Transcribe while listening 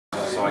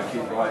so I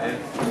keep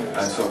writing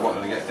and sort of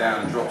wanted to get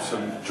down and drop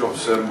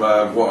some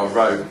what I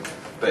wrote,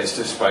 but it's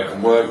just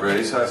spoken word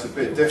really, so it's a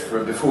bit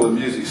different before the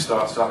music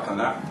starts up and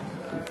that.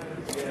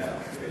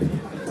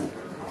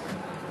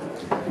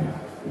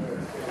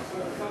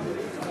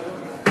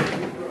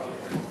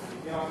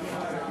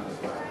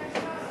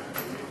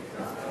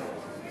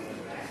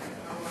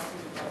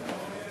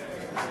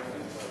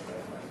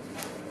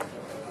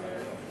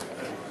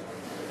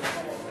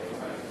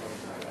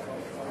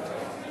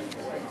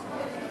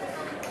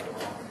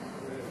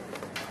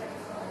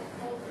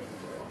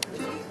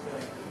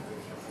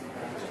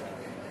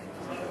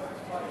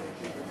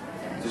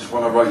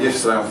 One I wrote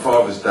yesterday on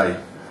Father's Day.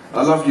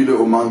 I love you,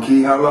 little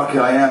monkey. How lucky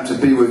I am to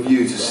be with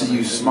you, to see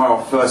you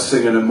smile first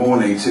thing in the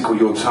morning, tickle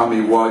your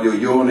tummy while you're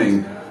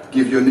yawning,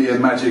 give your knee a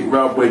magic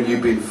rub when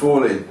you've been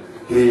falling,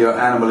 hear your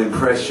animal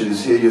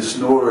impressions, hear your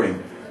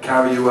snoring,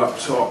 carry you up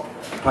top,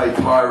 play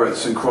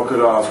pirates and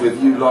crocodiles.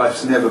 With you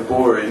life's never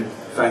boring.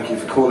 Thank you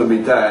for calling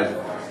me Dad.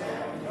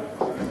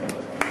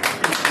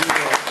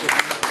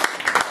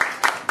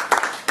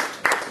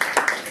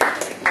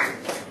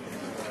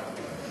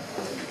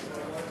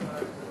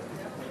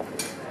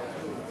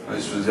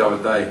 This was the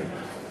other day.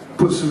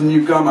 Put some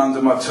new gum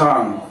under my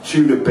tongue,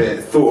 chewed a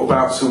bit, thought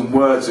about some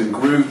words and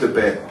grooved a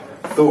bit.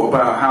 Thought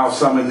about how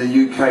some in the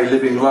UK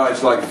living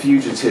lives like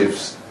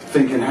fugitives,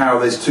 thinking how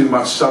there's too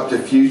much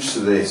subterfuge to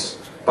this.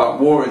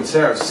 But war and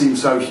terror seem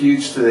so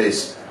huge to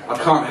this. I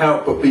can't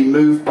help but be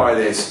moved by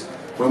this.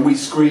 When we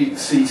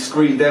see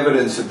screened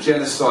evidence of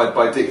genocide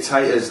by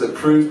dictators that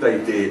proved they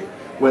did.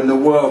 When the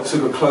world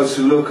took a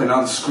closer look and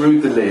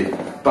unscrewed the lid.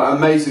 But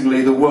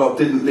amazingly the world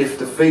didn't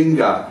lift a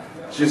finger.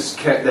 Just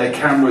kept their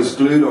cameras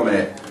glued on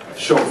it.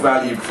 Shock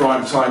value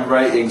primetime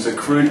ratings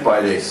accrued by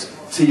this.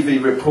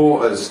 TV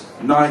reporters,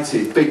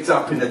 knighted, picked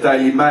up in the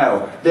Daily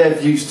Mail. Their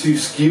views too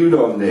skewed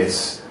on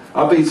this.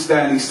 I've been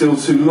standing still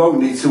too long,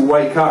 need to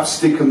wake up,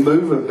 stick and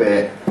move a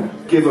bit.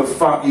 Give a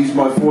fuck, use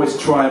my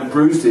voice, try and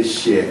bruise this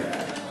shit.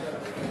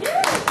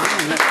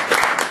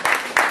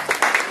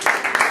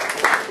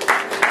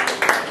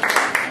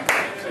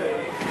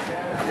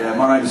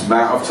 My name's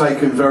Matt. I've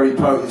taken very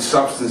potent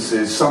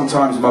substances.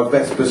 Sometimes my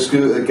Vespa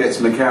scooter gets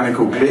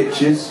mechanical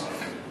glitches,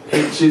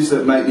 hitches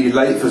that make me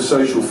late for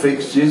social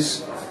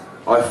fixtures.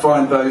 I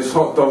find those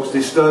hot dogs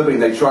disturbing.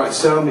 They try to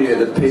sell me at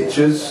the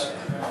pictures.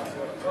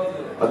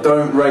 I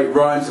don't rate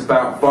rhymes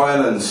about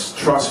violence,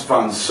 trust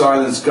funds,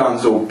 silence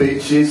guns or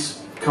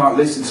bitches. Can't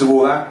listen to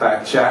all that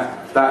back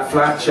chat. That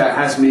flat chat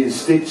has me in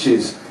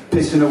stitches.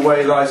 Pissing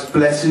away life's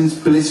blessings,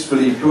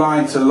 blissfully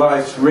blind to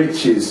life's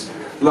riches.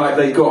 Like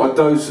they got a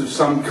dose of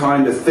some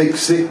kind of thick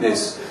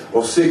sickness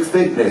or sick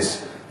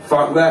thickness.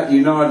 Fuck that,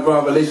 you know I'd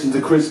rather listen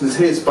to Christmas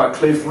hits by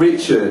Cliff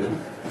Richard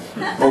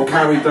or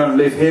Carrie Don't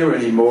Live Here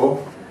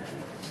Anymore.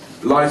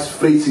 Life's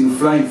fleeting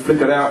flame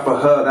flickered out for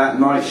her that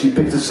night. She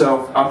picked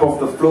herself up off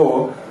the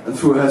floor and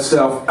threw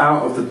herself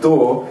out of the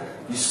door.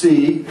 You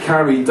see,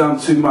 Carrie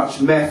done too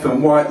much meth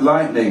and white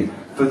lightning.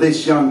 For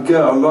this young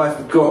girl,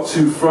 life got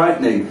too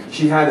frightening.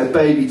 She had a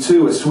baby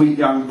too, a sweet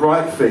young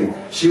bright thing.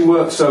 She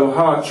worked so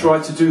hard,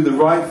 tried to do the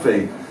right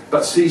thing.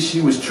 But see, she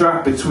was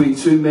trapped between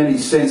too many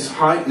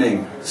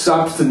sense-heightening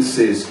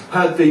substances.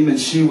 Her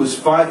demons she was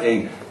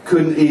fighting.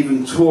 Couldn't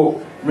even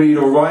talk, read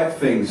or write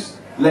things.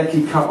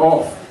 Lecky cut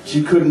off,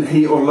 she couldn't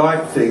heat or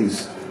light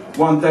things.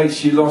 One day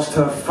she lost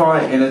her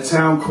fight in a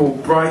town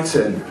called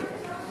Brighton.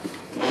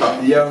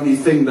 But the only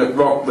thing that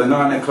rocked the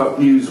 9 o'clock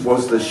news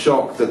was the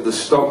shock that the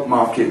stock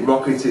market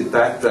rocketed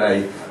that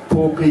day.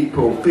 Poor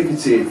people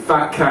picketed,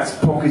 fat cats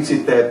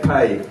pocketed their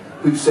pay.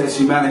 Who says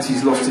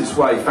humanity's lost its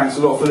way? Thanks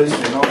a lot for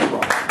listening.